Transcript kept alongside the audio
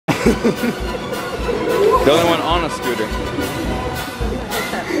The only one on a scooter.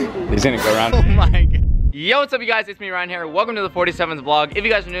 He's gonna go around. Oh my god. Yo, what's up you guys? It's me, Ryan here. Welcome to the 47th vlog. If you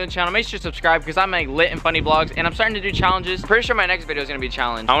guys are new to the channel, make sure to subscribe because I make lit and funny vlogs and I'm starting to do challenges. Pretty sure my next video is gonna be a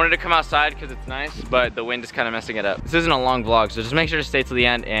challenge. I wanted to come outside because it's nice, but the wind is kind of messing it up. This isn't a long vlog, so just make sure to stay till the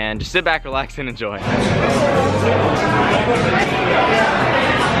end and just sit back, relax, and enjoy. Dude,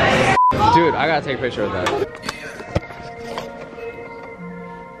 I gotta take a picture of that.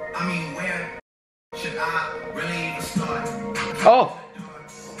 I mean, where should I really even start? Oh!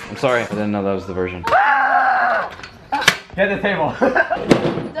 I'm sorry, I didn't know that was the version. Hit the table.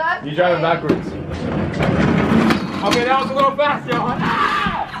 You drive it backwards. Okay, that was a little fast, yo.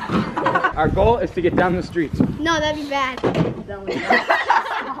 Our goal is to get down the streets. No, that'd be bad.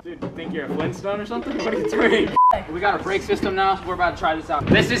 Dude, you think you're a Flintstone or something? What are you doing? We got a brake system now, so we're about to try this out.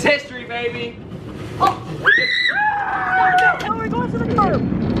 This is history, baby. Oh, we're going to the curb.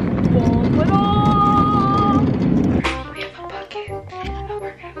 We have a bucket, and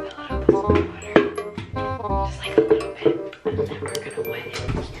we're gonna fill it up with some water. Just like a little bit. And we're gonna wet it.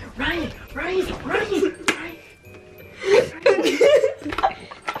 Ryan!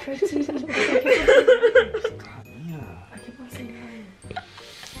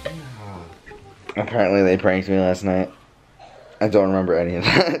 Apparently they pranked me last night. I don't remember any of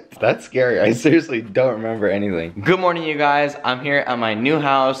that. That's scary. I seriously don't remember anything. Good morning, you guys. I'm here at my new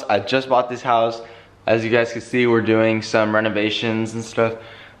house. I just bought this house. As you guys can see, we're doing some renovations and stuff.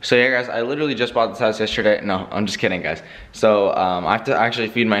 So yeah, guys, I literally just bought this house yesterday. No, I'm just kidding, guys. So I have to actually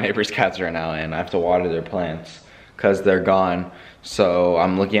feed my neighbor's cats right now, and I have to water their plants because they're gone. So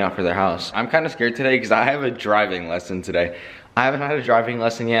I'm looking out for their house. I'm kind of scared today because I have a driving lesson today. I haven't had a driving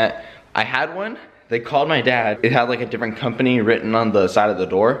lesson yet. I had one. They called my dad. It had like a different company written on the side of the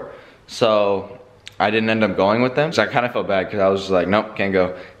door. So I didn't end up going with them. So I kind of felt bad because I was just like, nope, can't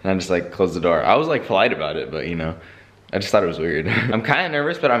go. And I just like closed the door. I was like polite about it, but you know, I just thought it was weird. I'm kind of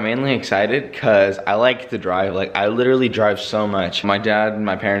nervous, but I'm mainly excited because I like to drive. Like I literally drive so much. My dad and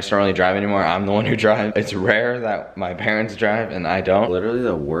my parents don't really drive anymore. I'm the one who drives. It's rare that my parents drive and I don't. Literally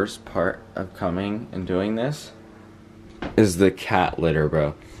the worst part of coming and doing this is the cat litter,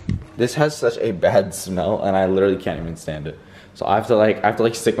 bro. This has such a bad smell and I literally can't even stand it. So I have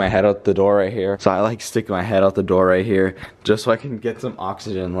to stick my head out the door right here. So I like stick my head out the door right here just so I can get some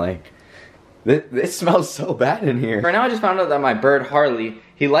oxygen. Like this smells so bad in here. Right now I just found out that my bird Harley,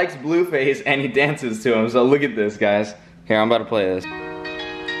 he likes Blueface and he dances to him. So look at this, guys. Here, I'm about to play this.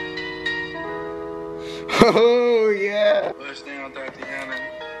 Oh yeah. Bust down, Tatiana.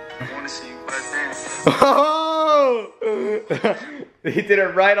 I wanna see you bust down. Oh! He did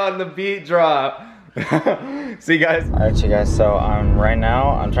it right on the beat drop. See guys. Alright you guys, so right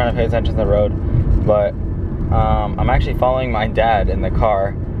now I'm trying to pay attention to the road, but I'm actually following my dad in the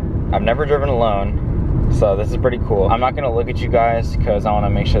car. I've never driven alone, so this is pretty cool. I'm not gonna look at you guys because I want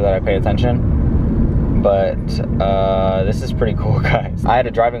to make sure that I pay attention, but this is pretty cool, guys. I had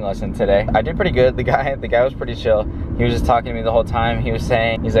a driving lesson today. I did pretty good. The guy was pretty chill. He was just talking to me the whole time. He was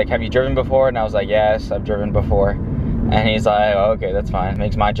saying, he's like, have you driven before? And I was like, yes, I've driven before. And he's like, oh, okay, that's fine.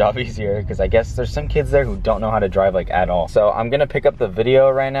 Makes my job easier because I guess there's some kids there who don't know how to drive like at all. So I'm gonna pick up the video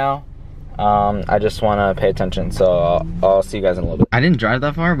right now. I just wanna pay attention, so I'll see you guys in a little bit. I didn't drive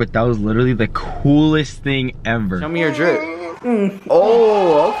that far, but that was literally the coolest thing ever. Show me your drip.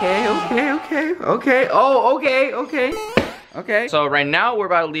 Oh, okay. Oh, okay. So right now we're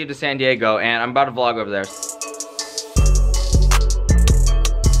about to leave to San Diego and I'm about to vlog over there.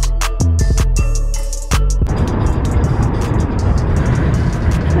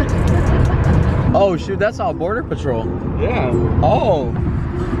 Oh shoot, that's all Border Patrol. Yeah. Oh.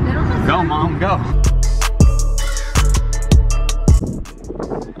 Go mom, go.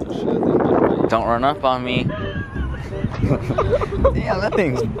 Don't run up on me. Damn, that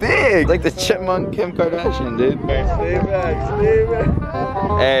thing's big. Like the chipmunk Kim Kardashian, dude. Stay back.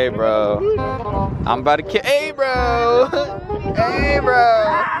 Hey, bro. I'm about to kill. Hey, bro. Hey,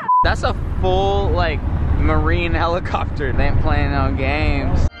 bro. That's a full, like, Marine helicopter. They ain't playing no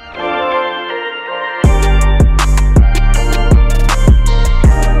games.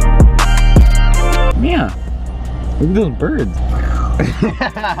 Yeah. Look at those birds.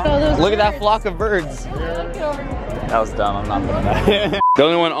 Look at that flock of birds. That was dumb, I'm not doing that. The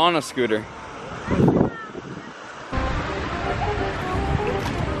only one on a scooter.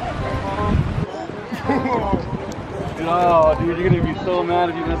 Oh, dude, you're gonna be so mad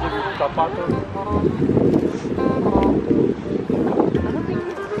if you mess up your zapatos.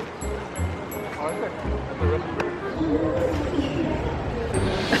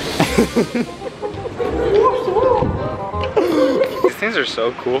 things are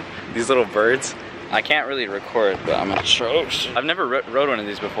so cool. These little birds. I can't really record, but I'm gonna show. I've never rode one of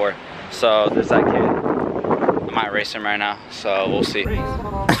these before. So there's that kid. I might race him right now, so we'll see. He's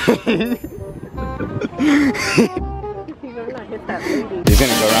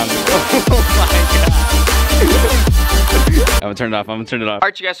gonna go around. Oh my god. I'm gonna turn it off.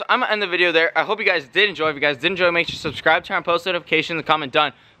 Alright, you guys, so I'm gonna end the video there. I hope you guys did enjoy. If you guys did enjoy, make sure to subscribe, turn on post notifications, comment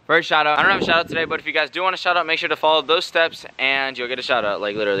done for a shout out. I don't have a shout out today, but if you guys do want a shout out, make sure to follow those steps and you'll get a shout out.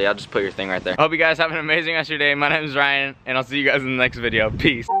 Like literally, I'll just put your thing right there. I hope you guys have an amazing rest of your day. My name is Ryan, and I'll see you guys in the next video.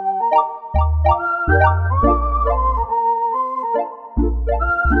 Peace.